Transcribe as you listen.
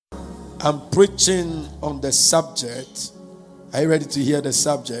I'm preaching on the subject. Are you ready to hear the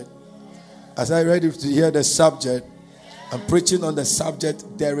subject? As I'm ready to hear the subject, I'm preaching on the subject.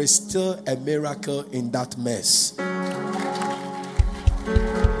 There is still a miracle in that mess.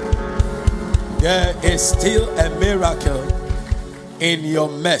 There is still a miracle in your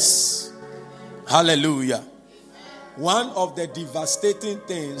mess. Hallelujah. One of the devastating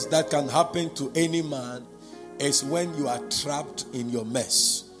things that can happen to any man is when you are trapped in your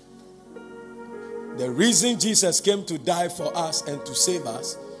mess. The reason Jesus came to die for us and to save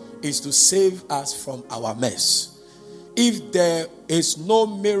us is to save us from our mess. If there is no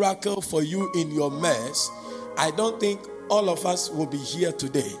miracle for you in your mess, I don't think all of us will be here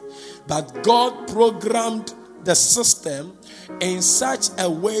today. But God programmed the system in such a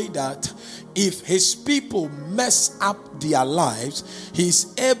way that if his people mess up their lives,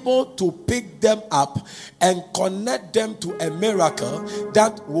 he's able to pick them up and connect them to a miracle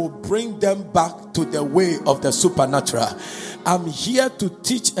that will bring them back to the way of the supernatural. I'm here to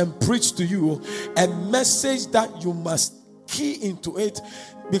teach and preach to you a message that you must key into it,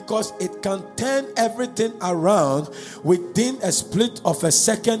 because it can turn everything around within a split of a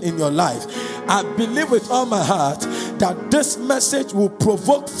second in your life. I believe with all my heart that this message will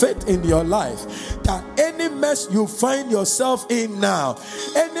provoke faith in your life. That any mess you find yourself in now,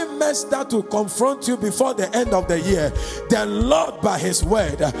 any mess that will confront you before the end of the year, the Lord by his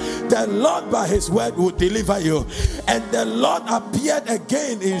word will deliver you. And the Lord appeared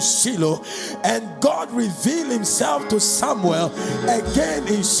again in Shiloh, and God revealed himself to Samuel again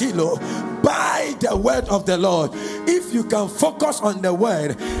in Shiloh by the word of the Lord. If you can focus on the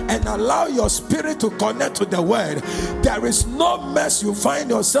word and allow your spirit to connect to the word, there is no mess you find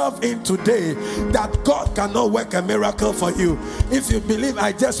yourself in today that God cannot work a miracle for you. If you believe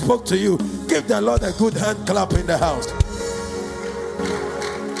I just spoke to you, give the Lord a good hand clap in the house.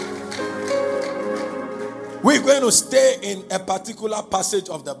 We're going to stay in a particular passage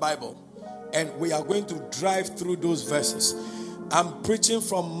of the Bible, and we are going to drive through those verses. I'm preaching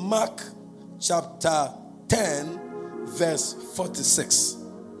from Mark chapter 10, verse 46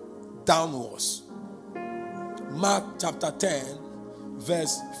 downwards. Mark chapter 10,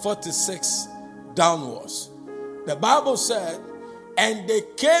 verse 46 downwards. The Bible said, and they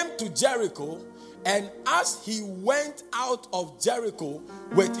came to Jericho, and as he went out of Jericho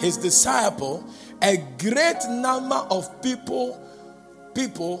with his disciple, a great number of people,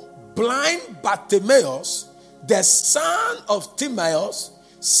 blind Bartimaeus, the son of Timaeus,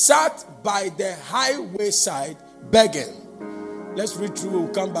 sat by the highway side begging. Let's read through, we'll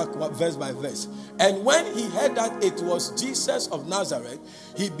come back verse by verse. And when he heard that it was Jesus of Nazareth,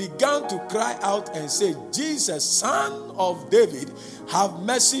 he began to cry out and say, Jesus, son of David, have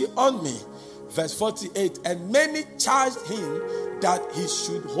mercy on me. Verse 48, and many charged him that he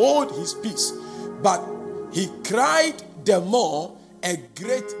should hold his peace. But he cried the more a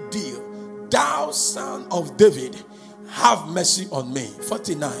great deal, thou son of David, have mercy on me.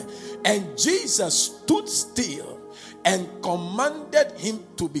 49. And Jesus stood still and commanded him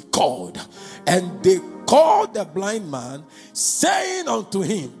to be called. And they called the blind man, saying unto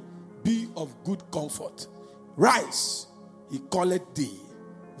him, be of good comfort, rise, he calleth thee.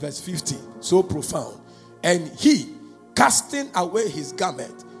 Verse 50, so profound. And he, casting away his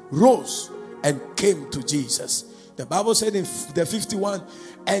garment, rose and came to Jesus. The Bible said in the 51,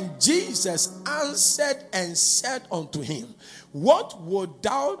 and Jesus answered and said unto him, what would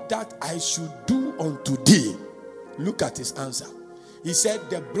thou that I should do unto thee? Look at his answer. He said,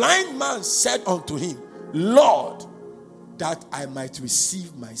 the blind man said unto him, Lord, that I might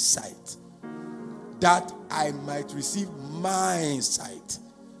receive my sight. That I might receive my sight.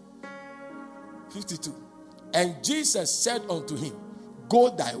 52. And Jesus said unto him, go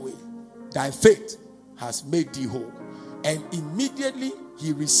thy way, thy faith has made thee whole. And immediately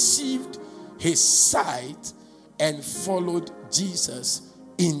he received his sight and followed Jesus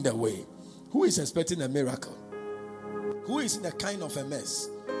in the way. Who is expecting a miracle? Who is in a kind of a mess?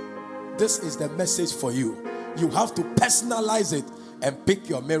 This is the message for you. You have to personalize it and pick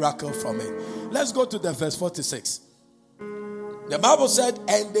your miracle from it. Let's go to the verse 46. The Bible said,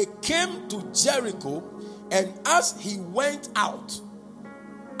 and they came to Jericho, and as he went out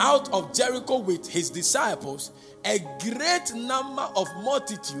of Jericho with his disciples, a great number of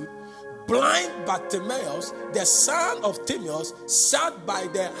multitude, blind Bartimaeus, the son of Timaeus, sat by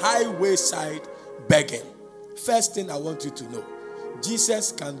the highway side begging. First thing I want you to know,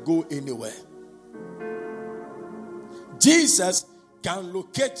 Jesus can go anywhere. Jesus can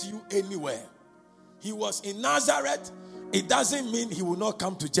locate you anywhere. He was in Nazareth. It doesn't mean he will not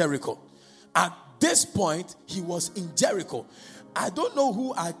come to Jericho. At this point, he was in Jericho. I don't know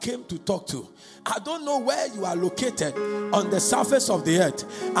who I came to talk to. I don't know where you are located on the surface of the earth.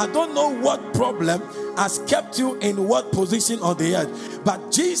 I don't know what problem has kept you in what position on the earth.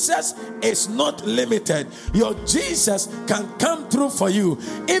 But Jesus is not limited. Your Jesus can come through for you.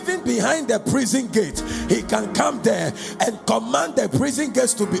 Even behind the prison gate, he can come there and command the prison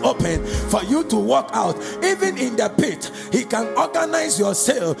gates to be open for you to walk out. Even in the pit, he can organize your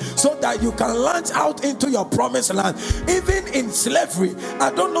sail so that you can launch out into your promised land. Even in slavery, I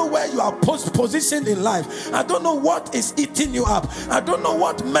don't know where you are positioned in life. I don't know what is eating you up. I don't know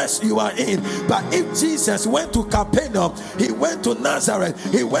what mess you are in. But if Jesus went to Capernaum, he went to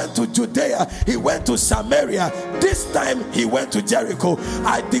Nazareth, he went to Judea, he went to Samaria, this time he went to Jericho.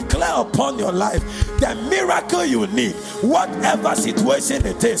 I declare upon your life the miracle you need, whatever situation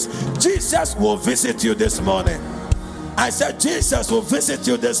it is, Jesus will visit you this morning. I said Jesus will visit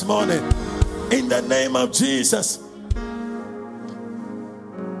you this morning in the name of Jesus.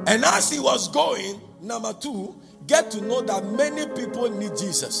 And as he was going, number 2, get to know that many people need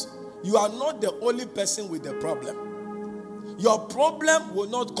Jesus. You are not the only person with the problem. Your problem will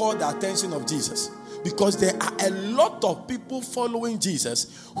not call the attention of Jesus, because there are a lot of people following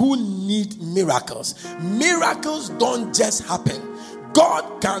Jesus who need miracles. Miracles don't just happen.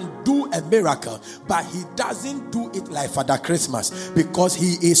 God can do a miracle, but he doesn't do it like Father Christmas, because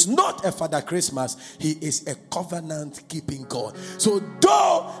he is not a Father Christmas. He is a covenant keeping God. So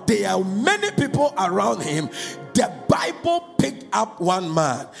though there are many people around him, the Bible picked up one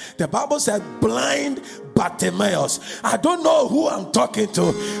man. The Bible said blind Bartimaeus. I don't know who I'm talking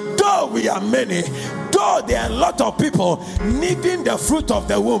to. Though we are many, though there are a lot of people needing the fruit of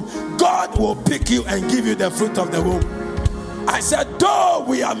the womb, God will pick you and give you the fruit of the womb. I said, though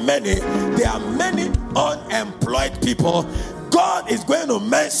we are many, there are many unemployed people. God is going to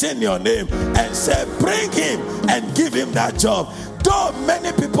mention your name and say, bring him and give him that job. Though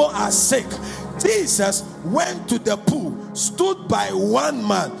many people are sick, Jesus went to the pool, stood by one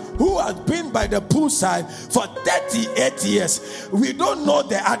man who had been by the poolside for 38 years. We don't know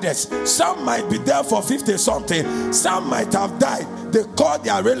the others. Some might be there for 50 something. Some might have died. They called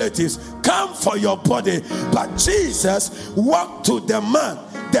their relatives, come for your body. But Jesus walked to the man,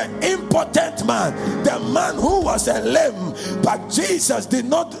 the impotent man, the man who was a lame. But Jesus did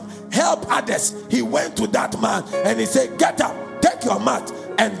not help others. He went to that man and he said, get up, take your mat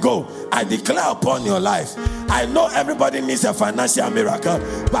and go. I declare upon your life, I know everybody needs a financial miracle,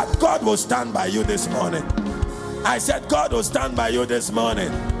 but God will stand by you this morning. I said God will stand by you this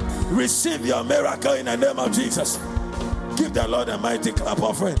morning. Receive your miracle in the name of Jesus. Give the Lord a mighty clap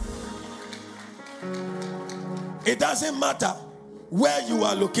offering. It doesn't matter where you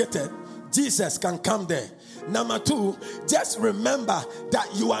are located, Jesus can come there. Number 2, just remember that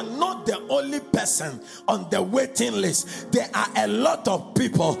you are not the only person on the waiting list. There are a lot of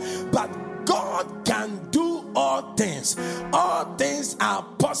people, but God can do all things. All things are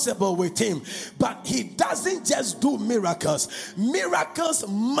possible with him. But he doesn't just do miracles. Miracles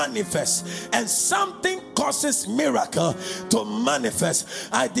manifest, and something causes miracle to manifest.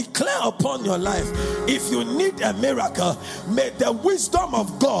 I declare upon your life, if you need a miracle, may the wisdom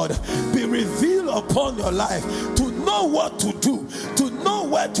of God be revealed upon your life to know what to do, to know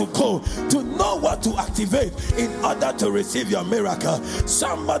where to go, to know what to activate in order to receive your miracle.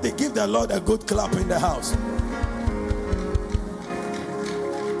 Somebody give the Lord a good clap in the house.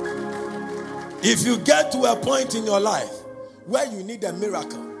 If you get to a point in your life where you need a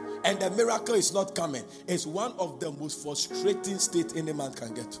miracle and the miracle is not coming, it's one of the most frustrating states any man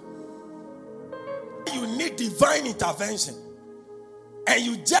can get to. You need divine intervention and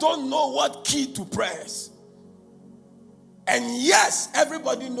you just don't know what key to press. And yes,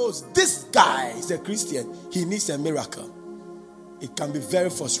 everybody knows this guy is a Christian. He needs a miracle. It can be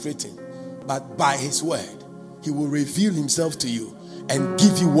very frustrating. But by his word, he will reveal himself to you and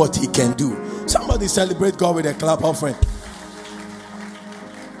give you what he can do. Somebody celebrate God with a clap offering.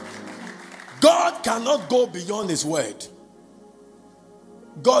 God cannot go beyond his word.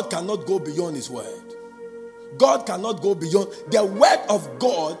 God cannot go beyond his word. God cannot go beyond. The word of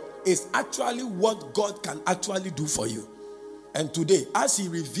God is actually what God can actually do for you. And today, as he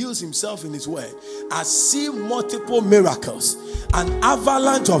reveals himself in his word, I see multiple miracles, an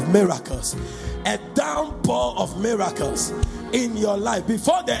avalanche of miracles, a downpour of miracles in your life.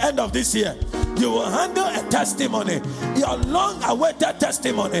 Before the end of this year, you will handle a testimony. Your long-awaited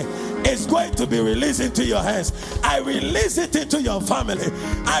testimony is going to be released into your hands. I release it into your family.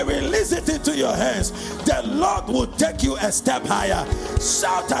 I release it into your hands. The Lord will take you a step higher.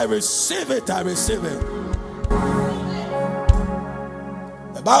 Shout, I receive it, I receive it.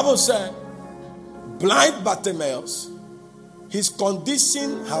 The Bible said, blind Bartimaeus, his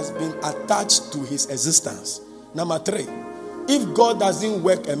condition has been attached to his existence. Number 3, if God doesn't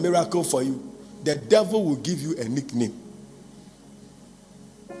work a miracle for you, the devil will give you a nickname.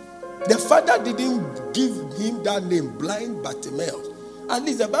 The father didn't give him that name, blind Bartimaeus. At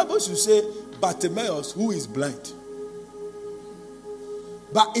least the Bible should say Bartimaeus, who is blind.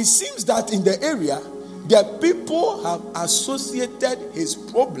 But it seems that in the area, the people have associated his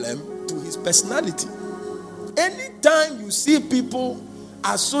problem to his personality. Anytime you see people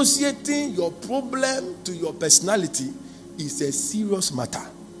associating your problem to your personality, it's a serious matter.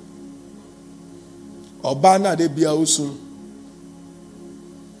 Obana de Biausun.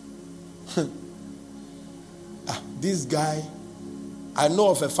 This guy, I know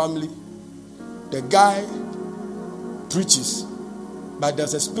of a family. The guy preaches, but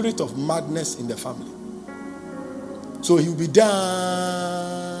there's a spirit of madness in the family. So he'll be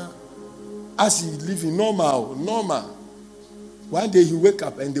down as he living normal. One day he wake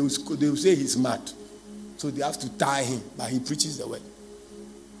up and they will say he's mad. So they have to tie him, but he preaches the word.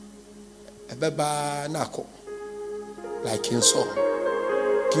 Like King Saul.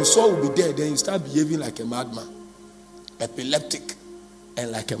 King Saul will be there, then you start behaving like a madman, epileptic,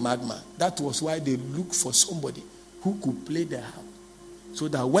 and like a madman. That was why they look for somebody who could play the harp, so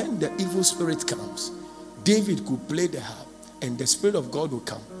that when the evil spirit comes, David could play the harp, and the Spirit of God will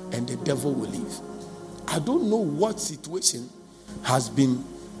come, and the devil will leave. I don't know what situation has been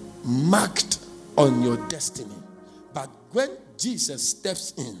marked on your destiny, but when Jesus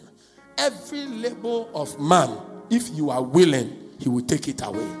steps in, every label of man, if you are willing, he will take it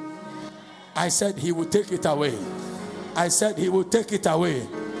away. I said he will take it away. I said he will take it away.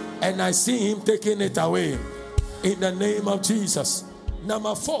 And I see him taking it away in the name of Jesus.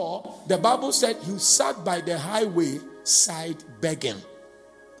 Number 4, the Bible said he sat by the highway side begging.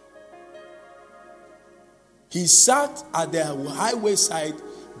 He sat at the highway side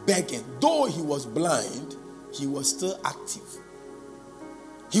begging. Though he was blind, he was still active.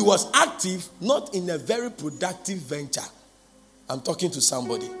 He was active, not in a very productive venture. I'm talking to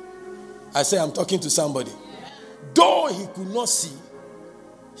somebody. I say I'm talking to somebody. Though he could not see,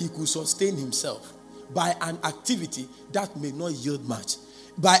 he could sustain himself by an activity that may not yield much,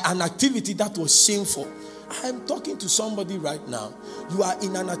 by an activity that was shameful. I'm talking to somebody right now. You are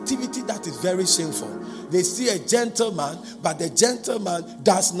in an activity that is very shameful. They see a gentleman, but the gentleman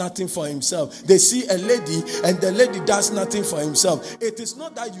does nothing for himself. They see a lady, and the lady does nothing for himself. It is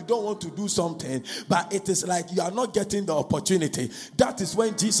not that you don't want to do something, but it is like you are not getting the opportunity. That is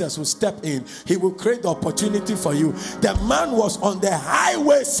when Jesus will step in. He will create the opportunity for you. The man was on the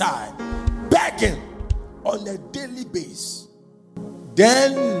highway side, begging on a daily basis.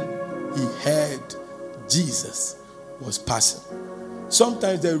 Then he heard Jesus was passing.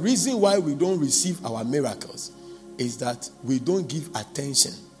 Sometimes the reason why we don't receive our miracles is that we don't give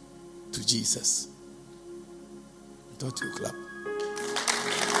attention to Jesus. Don't you clap?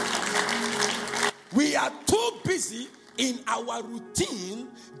 We are too busy in our routine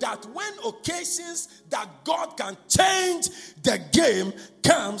that when occasions that God can change the game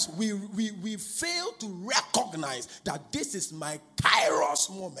comes, we fail to recognize that this is my Kairos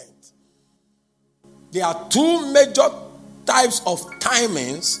moment. There are 2 major types of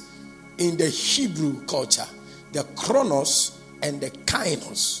timings in the Hebrew culture: the Chronos and the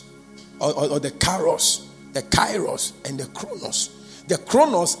Kairos, or the Kairos. The Kairos and the Chronos. The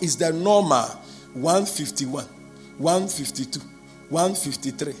Chronos is the normal 151, 152,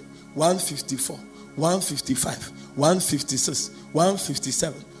 153, 154, 155, 156,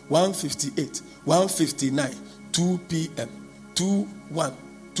 157, 158, 159, 2 p.m., 2:1,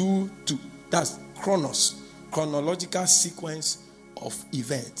 2:2. That's Chronos, chronological sequence of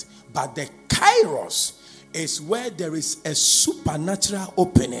events. But the Kairos is where there is a supernatural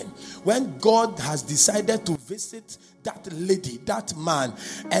opening. When God has decided to visit that lady, that man,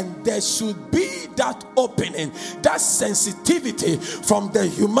 and there should be that opening, that sensitivity from the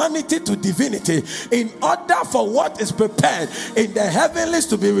humanity to divinity, in order for what is prepared in the heavenlies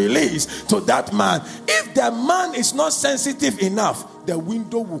to be released to that man. If the man is not sensitive enough, the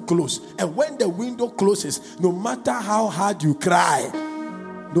window will close. And when the window closes, no matter how hard you cry,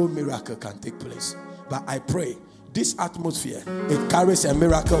 no miracle can take place. But I pray this atmosphere, it carries a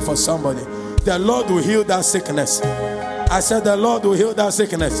miracle for somebody. The Lord will heal that sickness. I said the Lord will heal that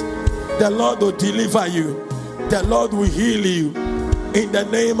sickness. The Lord will deliver you. The Lord will heal you. In the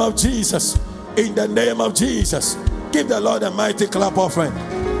name of Jesus. In the name of Jesus. Give the Lord a mighty clap offering.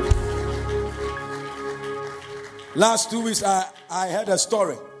 Last 2 weeks, I heard a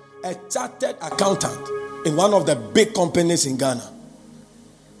story. A chartered accountant in one of the big companies in Ghana.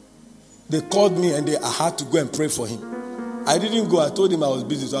 They called me and I had to go and pray for him. I didn't go. I told him I was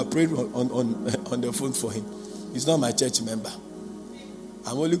busy, so I prayed on the phone for him. He's not my church member.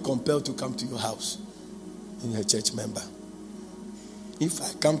 I'm only compelled to come to your house in a church member. If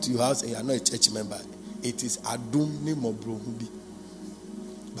I come to your house and you are not a church member, it is Adum Nimobrohubi.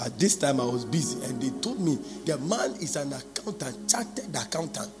 But this time I was busy and they told me the man is an accountant, chartered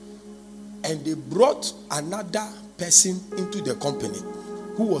accountant. And they brought another person into the company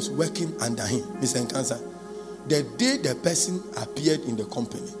who was working under him, Mr. Nkansa. The day the person appeared in the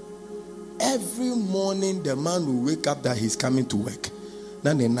company, every morning the man will wake up that he's coming to work.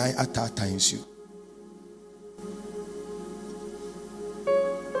 Then the night at times you.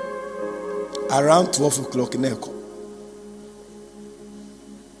 Around 12 o'clock in Eko.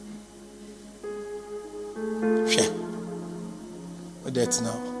 What that's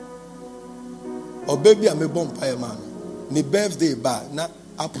now? Oh baby, I'm a bonfire man. Ni birthday ba na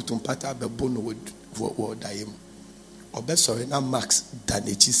aputum pata be bono wo daim. Obe sorry na Max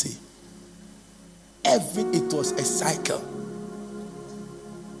Danechi say. It was a cycle.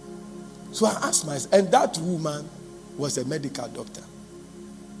 So I asked myself, and that woman was a medical doctor.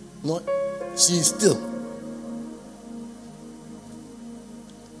 No, she is still.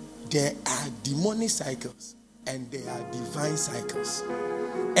 There are demonic cycles and there are divine cycles.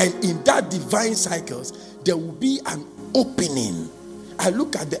 And in that divine cycles, there will be an opening. I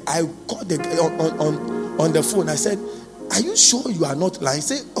called the on the phone. I said, "Are you sure you are not lying?" He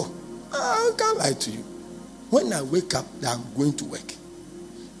said, "Oh, I can't lie to you. When I wake up, that I'm going to work,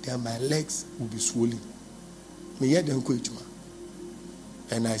 then my legs will be swollen.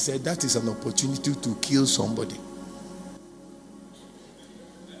 And I said, that is an opportunity to kill somebody.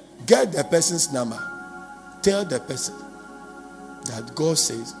 Get the person's number. Tell the person that God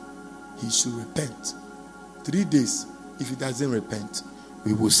says he should repent. 3 days. If he doesn't repent,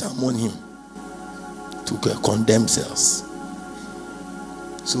 we will summon him to condemn cells.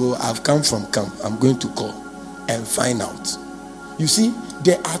 So I've come from camp. I'm going to call and find out. You see,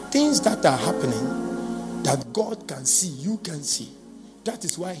 there are things that are happening that God can see, you can see. That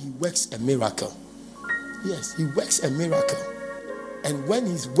is why he works a miracle. Yes, he works a miracle. And when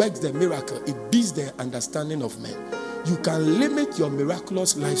he works the miracle, it beats the understanding of men. You can limit your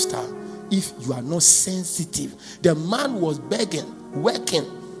miraculous lifestyle if you are not sensitive. The man was begging, working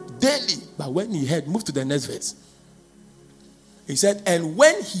daily. But when he heard, move to the next verse. He said, and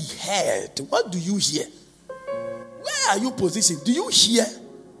when he heard, what do you hear? Where are you positioned? Do you hear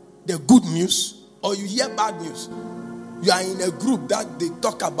the good news or you hear bad news? You are in a group that they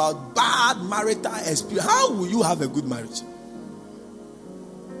talk about bad marital experience. How will you have a good marriage?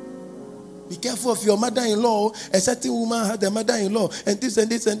 Be careful of your mother-in-law. A certain woman had a mother-in-law and this and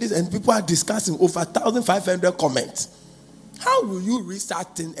this and this, and people are discussing over 1,500 comments. How will you read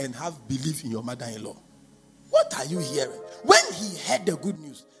certain and have belief in your mother-in-law? What are you hearing? When he heard the good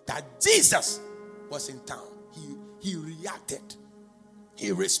news that Jesus was in town, he reacted.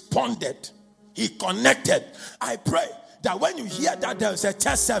 He responded. He connected. I pray that when you hear that there is a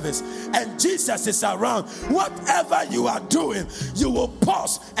church service and Jesus is around, whatever you are doing, you will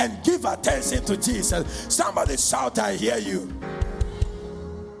pause and give attention to Jesus. Somebody shout, I hear you.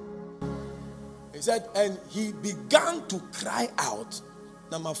 He said, and he began to cry out.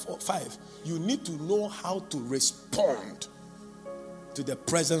 Number 5, you need to know how to respond to the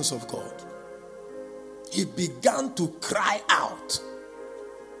presence of God. He began to cry out.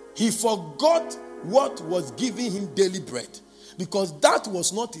 He forgot what was giving him daily bread, because that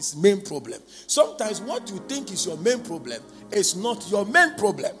was not his main problem. Sometimes what you think is your main problem is not your main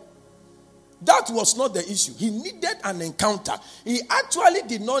problem. That was not the issue. He needed an encounter. He actually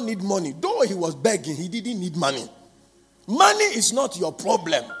did not need money. Though he was begging, he didn't need money. Money is not your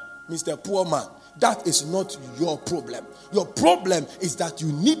problem, Mr. Poor Man. That is not your problem. Your problem is that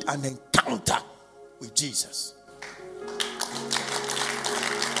you need an encounter with Jesus.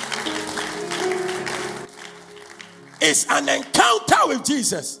 It's an encounter with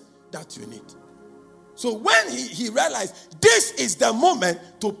Jesus that you need. So when he realized this is the moment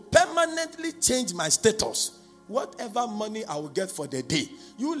to permanently change my status, whatever money I will get for the day,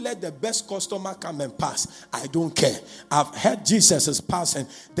 you let the best customer come and pass. I don't care. I've heard Jesus is passing.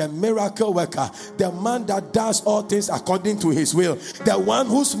 The miracle worker, the man that does all things according to his will, the one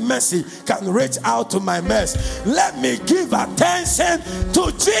whose mercy can reach out to my mess. Let me give attention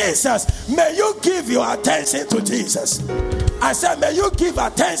to Jesus. May you give your attention to Jesus. I said, may you give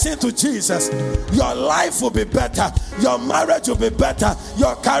attention to Jesus. Your life will be better. Your marriage will be better.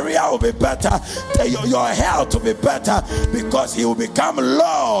 Your career will be better. Your health will be better, because he will become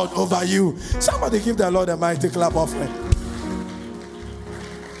Lord over you. Somebody give the Lord a mighty clap offering.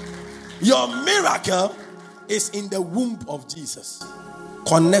 Your miracle is in the womb of Jesus.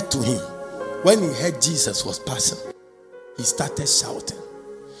 Connect to him. When he heard Jesus was passing, he started shouting,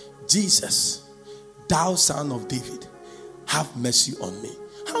 Jesus, thou son of David, have mercy on me.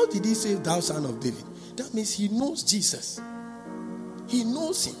 How did he say thou son of David? That means he knows Jesus. He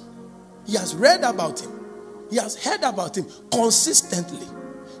knows him. He has read about him. He has heard about him consistently.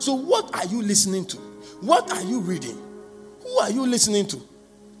 So what are you listening to? What are you reading? Who are you listening to?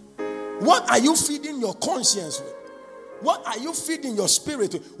 What are you feeding your conscience with? What are you feeding your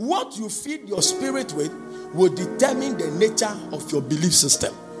spirit with? What you feed your spirit with will determine the nature of your belief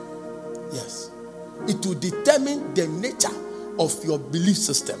system. Yes. It will determine the nature of your belief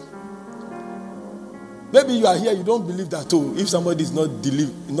system. Maybe you are here, you don't believe that, oh, if somebody is not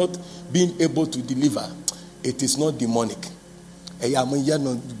being able to deliver, it is not demonic.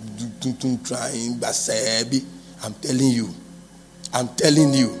 I'm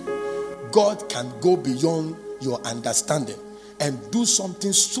telling you, God can go beyond your understanding and do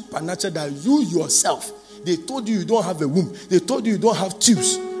something supernatural that you yourself, they told you don't have a womb. They told you don't have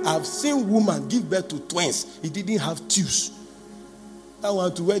tubes. I've seen woman give birth to twins. He didn't have tubes.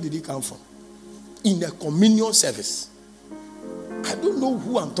 Where did he come from? In a communion service. I don't know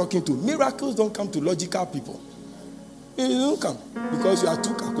who I'm talking to. Miracles don't come to logical people. They don't come because you are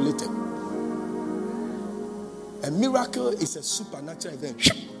too calculated. A miracle is a supernatural event.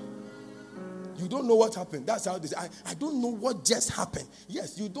 You don't know what happened. That's how they say, I don't know what just happened.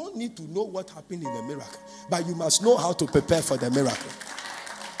 Yes, you don't need to know what happened in the miracle, but you must know how to prepare for the miracle.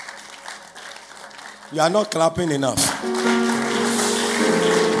 You are not clapping enough.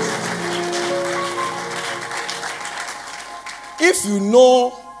 If you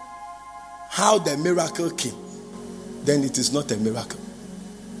know how the miracle came, then it is not a miracle.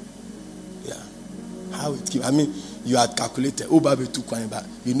 Yeah. How it came. I mean, you had calculated, oh, baby, but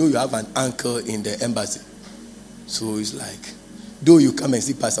you know you have an uncle in the embassy. So it's like, though you come and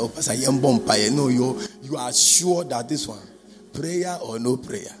see Pastor, no, you are sure that this one, prayer or no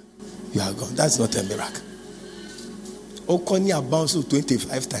prayer, you are gone. That's not a miracle. Okonia bounced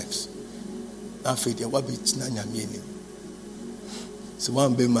 25 times. So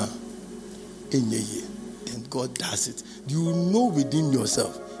one bema, then God does it. You know within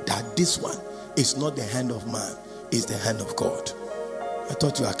yourself that this one is not the hand of man, it's the hand of God. I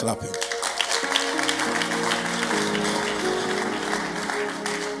thought you were clapping.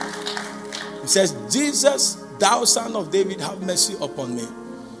 He says, Jesus, thou son of David, have mercy upon me.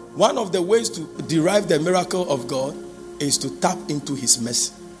 One of the ways to derive the miracle of God is to tap into his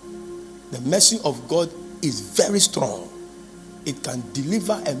mercy. The mercy of God is very strong. It can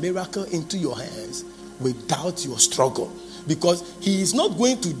deliver a miracle into your hands without your struggle. Because he is not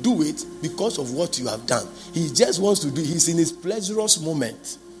going to do it because of what you have done. He just wants to do it. He's in his pleasurous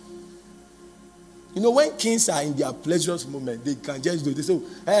moment. You know, when kings are in their pleasurous moment, they can just do it. They say,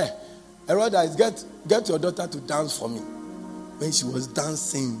 hey, Herodas, get your daughter to dance for me. When she was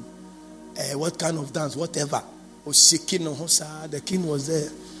dancing, what kind of dance? Whatever. Oh, shaking on her side. The king was there.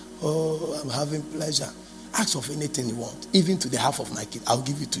 Oh, I'm having pleasure. Ask of anything you want. Even to the half of my kid, I'll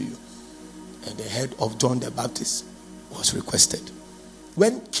give it to you. And the head of John the Baptist was requested.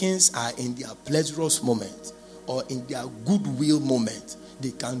 When kings are in their pleasurous moment or in their goodwill moment,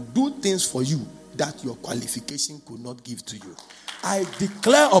 they can do things for you that your qualification could not give to you. I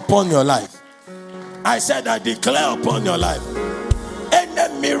declare upon your life. I said I declare upon your life.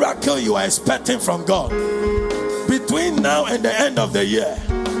 Any miracle you are expecting from God between now and the end of the year,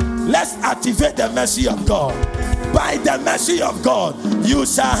 let's activate the mercy of God. By the mercy of God, you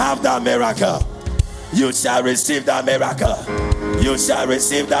shall have that miracle. You shall receive that miracle. You shall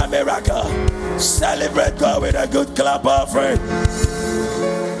receive that miracle. Celebrate God with a good clap offering.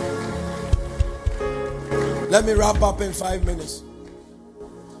 Let me wrap up in 5 minutes.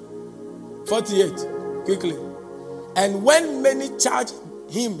 48, quickly. And when many charged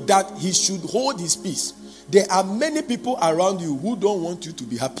him that he should hold his peace, there are many people around you who don't want you to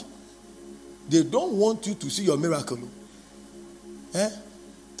be happy. They don't want you to see your miracle.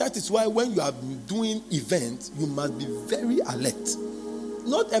 That is why when you are doing events, you must be very alert.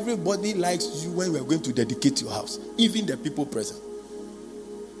 Not everybody likes you when we are going to dedicate your house, even the people present.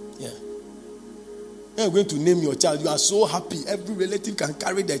 Yeah. When you're going to name your child, you are so happy. Every relative can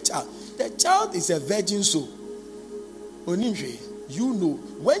carry the child. The child is a virgin soul. You know,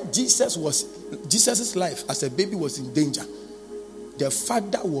 when Jesus' life as a baby was in danger, the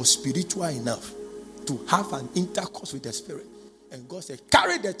father was spiritual enough to have an intercourse with the spirit. And God said,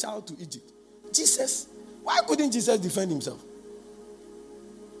 carry the child to Egypt. Jesus, why couldn't Jesus defend himself?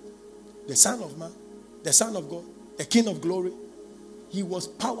 The Son of Man, the Son of God, the King of glory. He was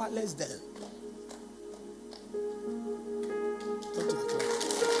powerless then.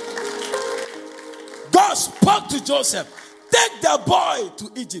 spoke to Joseph, take the boy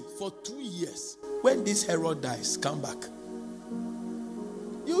to Egypt for 2 years. When this Herod dies, come back.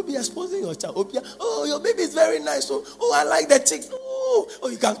 You'll be exposing your child. Oh, your baby is very nice. Oh, I like the chick. Oh,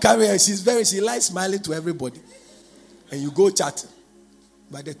 you can carry her. She likes smiling to everybody. And you go chatting.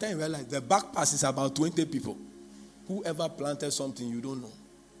 By the time you realize the back pass is about 20 people. Whoever planted something, you don't know.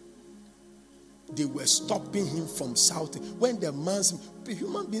 They were stopping him from shouting. When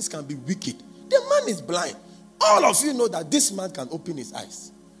human beings can be wicked. The man is blind. All of you know that this man can open his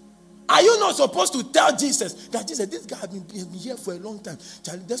eyes. Are you not supposed to tell Jesus that Jesus, this guy has been here for a long time?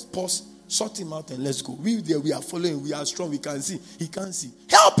 Charlie, let's pause, sort him out, and let's go. We are following, we are strong, we can see. He can't see.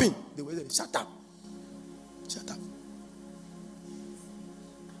 Help him. They were there. Shut up. Shut up.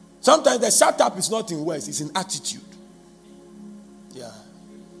 Sometimes the shut up is not in words, it's in attitude. Yeah.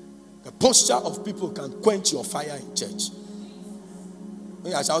 The posture of people can quench your fire in church.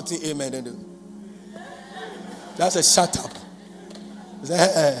 When you are shouting amen, then that's a shut up.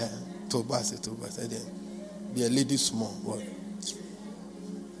 Say, Tobias, then be a lady small. What?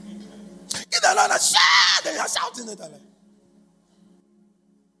 Give the Lord a shout, then you are shouting it.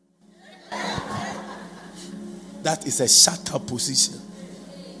 That is a shut up position.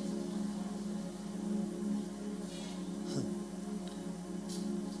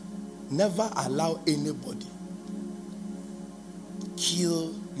 Never allow anybody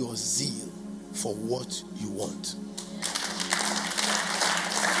kill your zeal for what you want.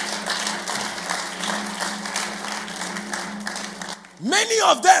 Many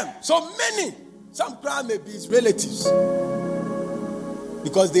of them, some crime may be his relatives.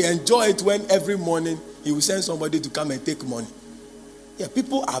 Because they enjoy it when every morning he will send somebody to come and take money. Yeah,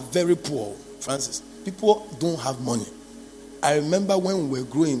 people are very poor, Francis. People don't have money. I remember when we were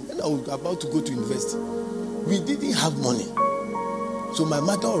growing, and I was about to go to university, we didn't have money. So my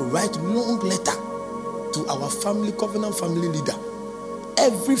mother would write a long letter to our family, covenant family leader,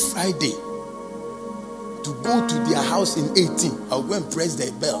 every Friday to go to their house in 18. I'll go and press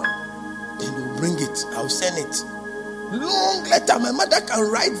the bell. Then they'll bring it. I'll send it. Long letter. My mother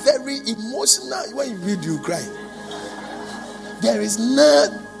can write very emotional. When you read, you cry. There is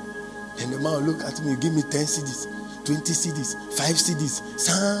none. And the man will look at me, give me 10 CDs, 20 CDs, 5 CDs.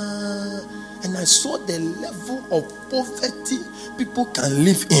 And I saw the level of poverty people can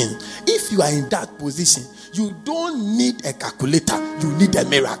live in. If you are in that position, you don't need a calculator. You need a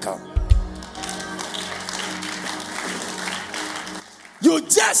miracle. You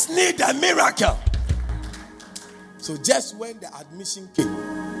just need a miracle. So just when the admission came,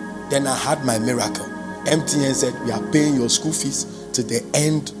 then I had my miracle. MTN said, we are paying your school fees to the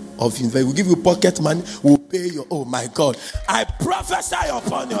end of university. We'll give you pocket money. We'll pay your, oh my God. I prophesy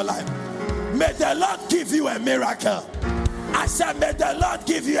upon your life. May the Lord give you a miracle. I said, may the Lord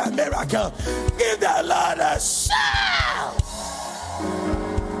give you a miracle. Give the Lord a shout.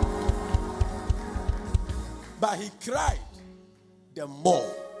 But he cried the more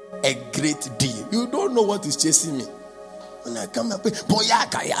a great deal. You don't know what is chasing me. When I come and pray, what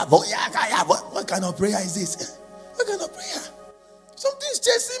kind of prayer is this? What kind of prayer? Something's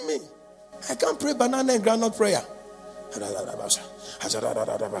chasing me. I can't pray banana and groundnut prayer. No.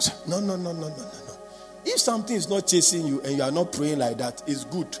 If something is not chasing you and you are not praying like that, it's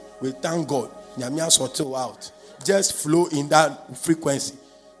good. We thank God. Nyamia sort out. Just flow in that frequency.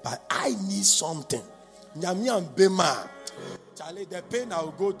 But I need something. Nyamia bema. Charlie, the pain I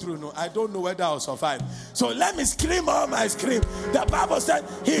will go through, no, I don't know whether I'll survive. So let me scream all my scream. The Bible said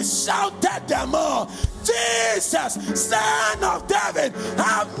he shouted them all. Jesus, Son of David,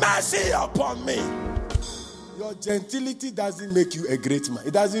 have mercy upon me. Your gentility doesn't make you a great man.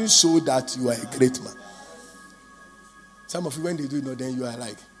 It doesn't show that you are a great man. Some of you, when they do it, then you are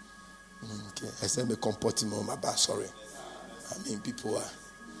like, okay, I said me comporting my bad, sorry. I mean, people are,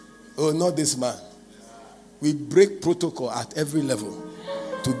 oh, not this man. We break protocol at every level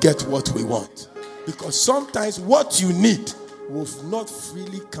to get what we want. Because sometimes what you need will not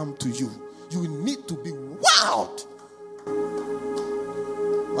freely come to you. You need to be wild.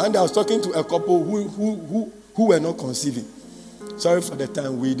 One day I was talking to a couple who were not conceiving. Sorry for the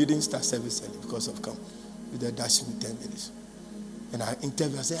time we didn't start service early because of come. With a dash in 10 minutes. And I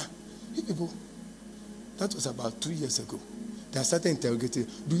interviewed, I said, hey people, that was about 2 years ago. They started interrogating,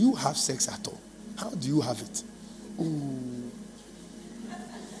 do you have sex at all? How do you have it? Ooh.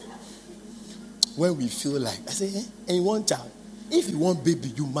 When we feel like, I say, and you want child? If you want baby,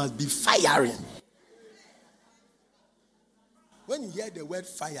 you must be firing. When you hear the word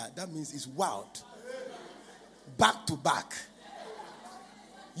fire, that means it's wild. Back to back.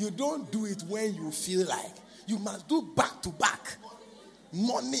 You don't do it when you feel like. You must do back to back.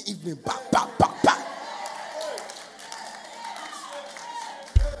 Morning, evening, back.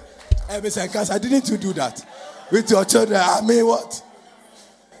 Every second, I didn't you do that with your children? I mean, what?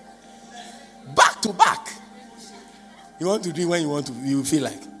 Back to back. You want to do it when you feel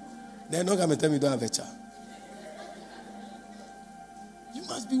like. They're not going to tell me you don't have a child. You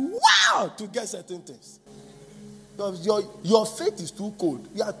must be wild to get certain things. Your faith is too cold.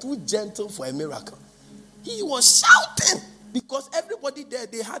 You are too gentle for a miracle. He was shouting because everybody there,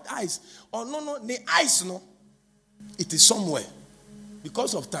 they had eyes. Oh, no, the eyes, no. It is somewhere.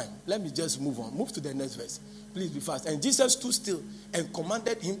 Because of time, let me just move on. Move to the next verse. Please be fast. And Jesus stood still and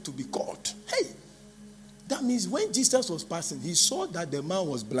commanded him to be called. Hey, that means when Jesus was passing, he saw that the man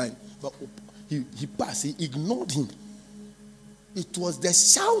was blind. But he passed, he ignored him. It was the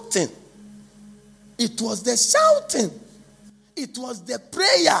shouting. It was the shouting. It was the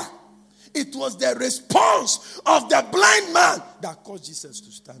prayer. It was the response of the blind man that caused Jesus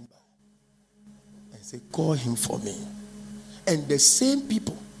to stand by and say, call him for me. And the same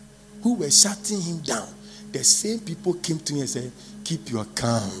people who were shutting him down, the same people came to him and said, keep your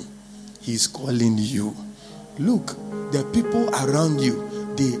calm. He's calling you. Look, the people around you,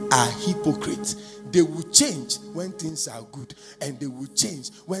 they are hypocrites. They will change when things are good. And they will change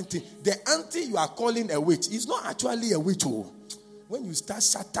when things... The auntie you are calling a witch is not actually a witch. When you start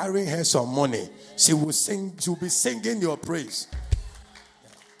shattering her some money, she will be singing your praise.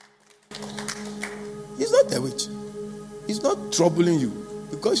 He's not a witch. He's not troubling you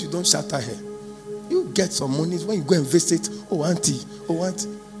because you don't shatter her. You get some money when you go and visit. Oh, auntie.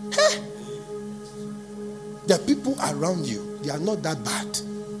 Hey. The people around you, they are not that bad.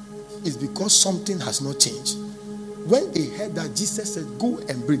 It's because something has not changed. When they heard that Jesus said, go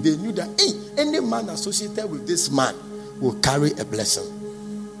and bring, they knew that any man associated with this man will carry a blessing.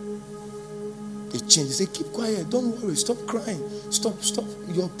 They changed. They say, keep quiet. Don't worry. Stop crying. Stop.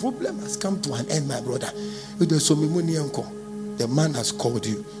 Your problem has come to an end, my brother. The man has called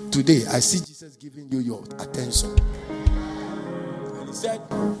you. Today, I see Jesus giving you your attention. And he said,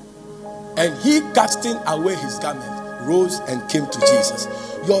 and he casting away his garment, rose and came to Jesus.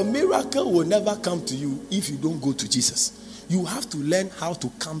 Your miracle will never come to you if you don't go to Jesus. You have to learn how to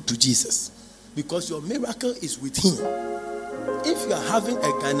come to Jesus because your miracle is with him. If you are having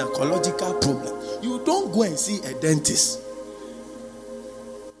a gynecological problem, you don't go and see a dentist.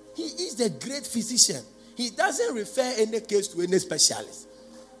 He is the great physician. He doesn't refer any case to any specialist.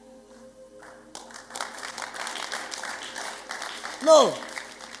 No.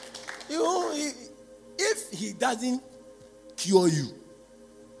 If he doesn't cure you,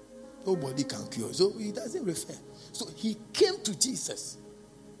 nobody can cure you. So he doesn't refer. So he came to Jesus.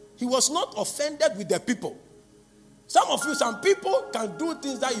 He was not offended with the people. Some people can do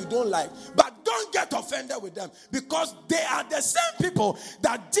things that you don't like, but don't get offended with them because they are the same people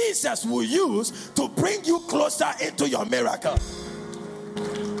that Jesus will use to bring you closer into your miracle.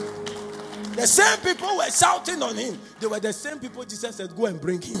 The same people were shouting on him. They were the same people Jesus said, go and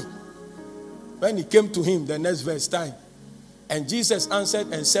bring him. When he came to him, the next verse time, and Jesus answered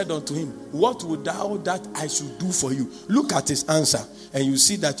and said unto him, what would thou that I should do for you? Look at his answer, and you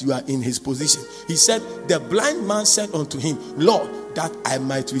see that you are in his position. He said, the blind man said unto him, Lord, that I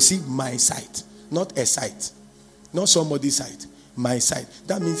might receive my sight. Not a sight. Not somebody's sight. My sight.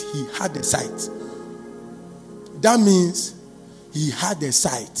 That means he had a sight. That means he had a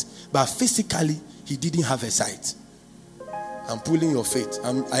sight. But physically, he didn't have a sight. I'm pulling your faith.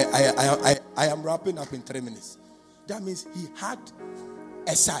 I am wrapping up in 3 minutes. That means he had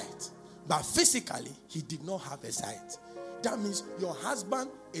a sight. But physically, he did not have a sight. That means your husband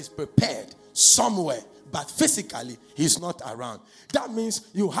is prepared somewhere, but physically, he's not around. That means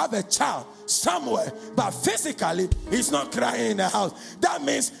you have a child somewhere, but physically, he's not crying in the house. That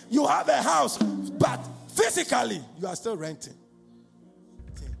means you have a house, but physically, you are still renting.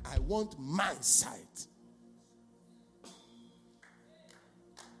 I want my sight.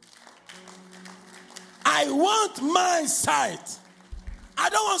 I want my sight. I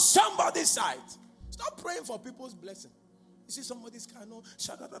don't want somebody's sight. Stop praying for people's blessing. You see somebody's car, no,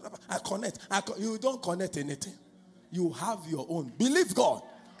 I connect. You don't connect anything. You have your own. Believe God.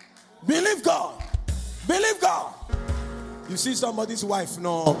 Believe God. Believe God. You see somebody's wife,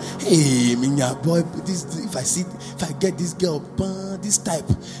 no. Hey, minya boy, if I get this girl, this type,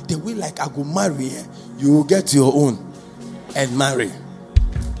 the way like I go marry her, you will get your own and marry.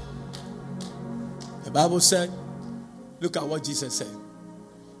 The Bible said, look at what Jesus said.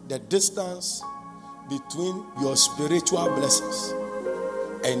 The distance between your spiritual blessings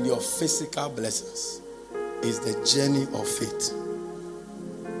and your physical blessings is the journey of faith.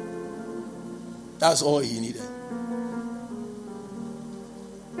 That's all he needed.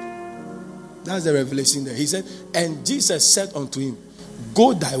 That's the revelation there. He said, and Jesus said unto him,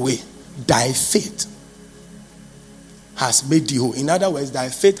 go thy way, thy faith has made thee whole. In other words, thy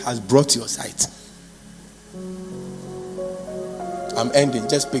faith has brought your sight. I'm ending.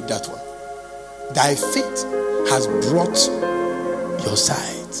 Just pick that one. Thy faith has brought your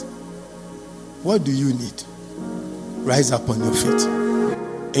sight. What do you need? Rise up on your feet.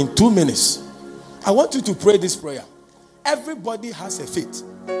 In 2 minutes, I want you to pray this prayer. Everybody has a faith.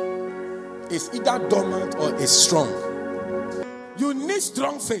 It's either dormant or it's strong. You need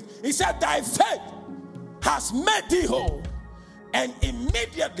strong faith. He said, thy faith has made thee whole. And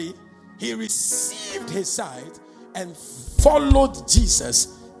immediately he received his sight and followed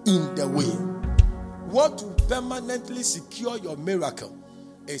Jesus in the way. What will permanently secure your miracle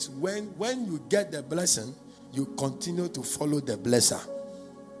is when you get the blessing, you continue to follow the blesser.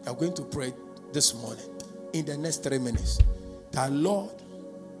 I'm going to pray this morning in the next 3 minutes that Lord,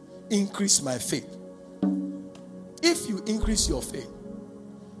 increase my faith. If you increase your faith,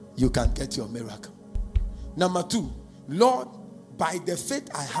 you can get your miracle. Number 2, Lord, by the faith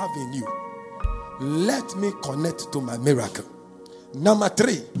I have in you, let me connect to my miracle. Number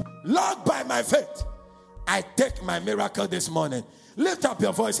 3, Lord, by my faith, I take my miracle this morning. Lift up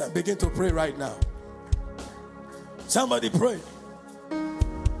your voice and begin to pray right now. Somebody pray.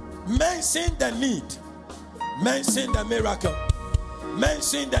 Mention the need. Mention the miracle.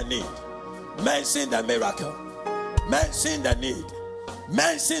 Mention the need. Mention the miracle. Mention the need.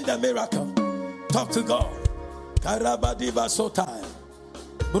 Mention the miracle. Talk to God. Karabadiba sotai.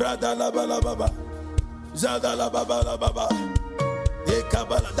 Brada la bala baba. Zada la baba la baba.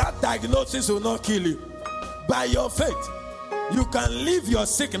 That diagnosis will not kill you. By your faith, you can leave your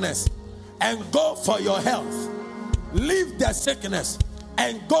sickness and go for your health. Leave the sickness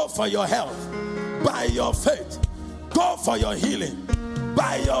and go for your health. By your faith, go for your healing.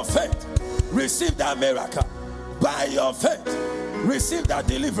 By your faith, receive that miracle. By your faith, receive that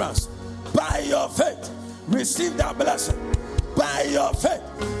deliverance. By your faith, receive that blessing. By your faith,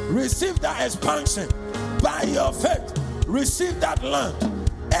 receive that expansion. By your faith, receive that land,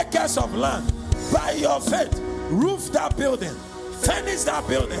 acres of land. By your faith, roof that building, finish that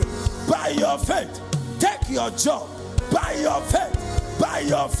building. By your faith, take your job. By your faith, by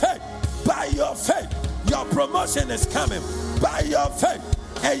your faith, by your faith, your promotion is coming. By your faith,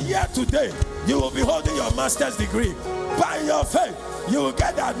 a year today, you will be holding your master's degree. By your faith, you will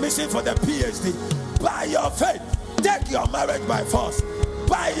get the admission for the PhD. By your faith, take your marriage by force.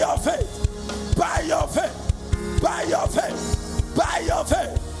 By your faith, by your faith, by your faith, by your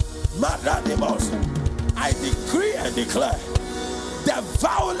faith. I decree and declare the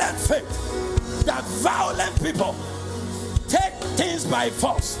violent faith, that violent people take things by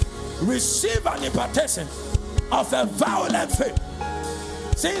force, receive an impartation of a violent faith.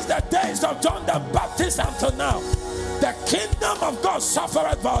 Since the days of John the Baptist until now, the kingdom of God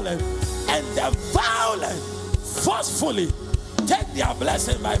suffered violence, and the violent forcefully take their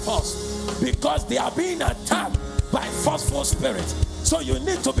blessing by force, because they are being attacked by forceful spirits. So you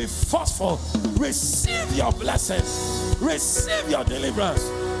need to be forceful. Receive your blessing. Receive your deliverance.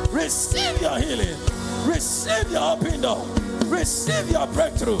 Receive your healing. Receive your open door. Receive your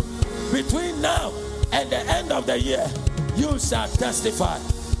breakthrough. Between now and the end of the year, you shall testify.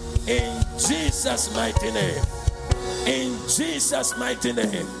 In Jesus' mighty name. In Jesus' mighty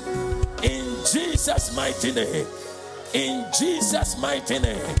name. In Jesus' mighty name. In Jesus' mighty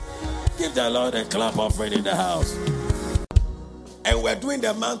name. Give the Lord a clap offering in the house. And we're doing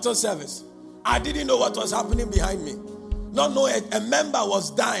the mantle service. I didn't know what was happening behind me. Not knowing a member was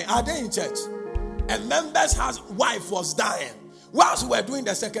dying. Are they in church? A member's wife was dying whilst we were doing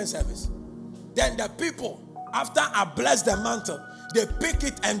the second service. Then the people, after I blessed the mantle, they pick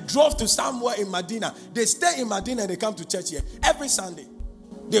it and drove to somewhere in Medina. They stay in Medina and they come to church here every Sunday.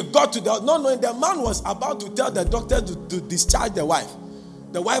 They got to not knowing the man was about to tell the doctor to discharge the wife.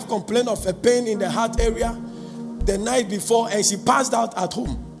 The wife complained of a pain in the heart area the night before, and she passed out at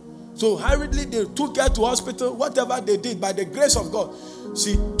home. So hurriedly they took her to hospital. Whatever they did, by the grace of God,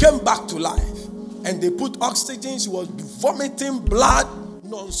 she came back to life. And they put oxygen. She was vomiting blood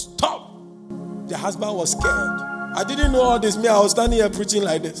non-stop. The husband was scared. I didn't know all this. I was standing here preaching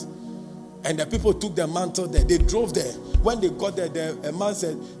like this. And the people took the mantle there. They drove there. When they got there, a man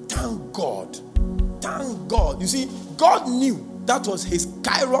said, thank God. Thank God. You see, God knew that was his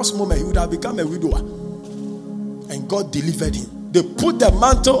kairos moment. He would have become a widower. And God delivered him. They put the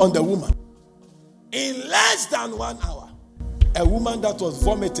mantle on the woman. In less than 1 hour, a woman that was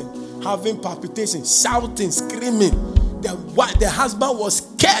vomiting, having palpitations, shouting, screaming. The husband was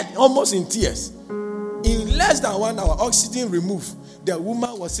scared, almost in tears. In less than 1 hour, oxygen removed. The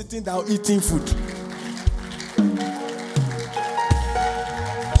woman was sitting down eating food.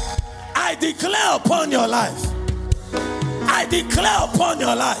 declare upon your life. I declare upon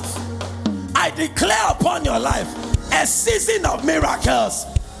your life. I declare upon your life a season of miracles.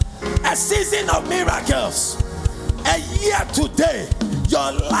 A season of miracles. A year today,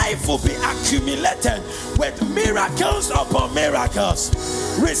 your life will be accumulated with miracles upon miracles.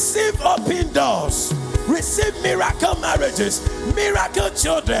 Receive open doors. Receive miracle marriages, miracle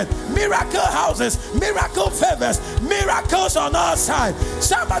children, miracle houses, miracle favors, miracles on all sides.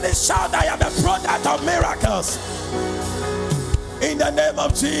 Somebody shout, I am a product of miracles. In the name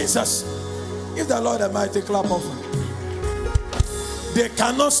of Jesus. Give the Lord a mighty clap offering. They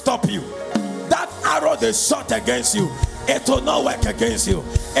cannot stop you. That arrow they shot against you, it will not work against you.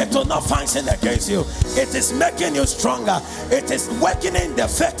 It will not function against you. It is making you stronger. It is awakening the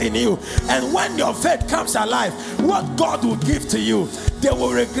faith in you. And when your faith comes alive, what God will give to you, they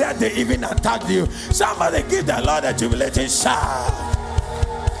will regret they even attacked you. Somebody give the Lord a jubilating shout.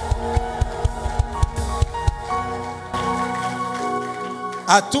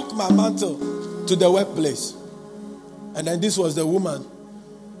 I took my mantle to the workplace. And then this was the woman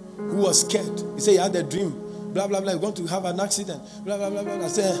who was scared. He said he had a dream. Blah, blah, blah. You're going to have an accident. Blah, blah, blah, blah. I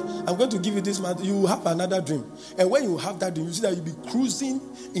said, I'm going to give you this mantle. You will have another dream. And when you have that dream, you see that you'll be cruising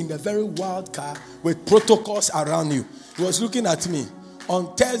in a very wild car with protocols around you. He was looking at me.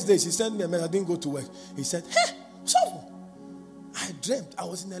 On Thursdays, he sent me a message. I didn't go to work. He said, hey, what's up? I dreamt I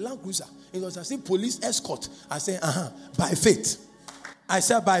was in a Land Cruiser. It was a police escort. I said, by faith. I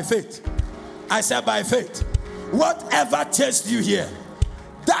said, by faith. I said, by faith. Whatever chased you here,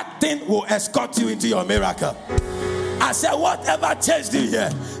 that thing will escort you into your miracle. I said, whatever chased you here,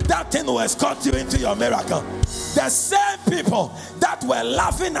 that thing will escort you into your miracle. The same people that were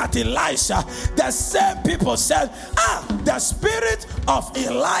laughing at Elisha, the same people said, the spirit of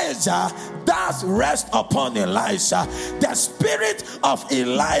Elijah does rest upon Elisha. The spirit of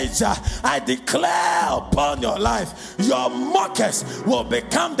Elijah, I declare upon your life, your mockers will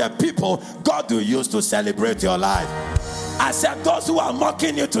become the people God will use to celebrate your life. I said, those who are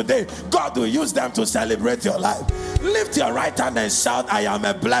mocking you today, God will use them to celebrate your life. Lift your right hand and shout, I am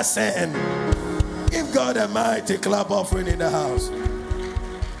a blessing. Give God a mighty clap offering in the house.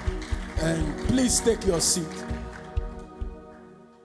 And please take your seat.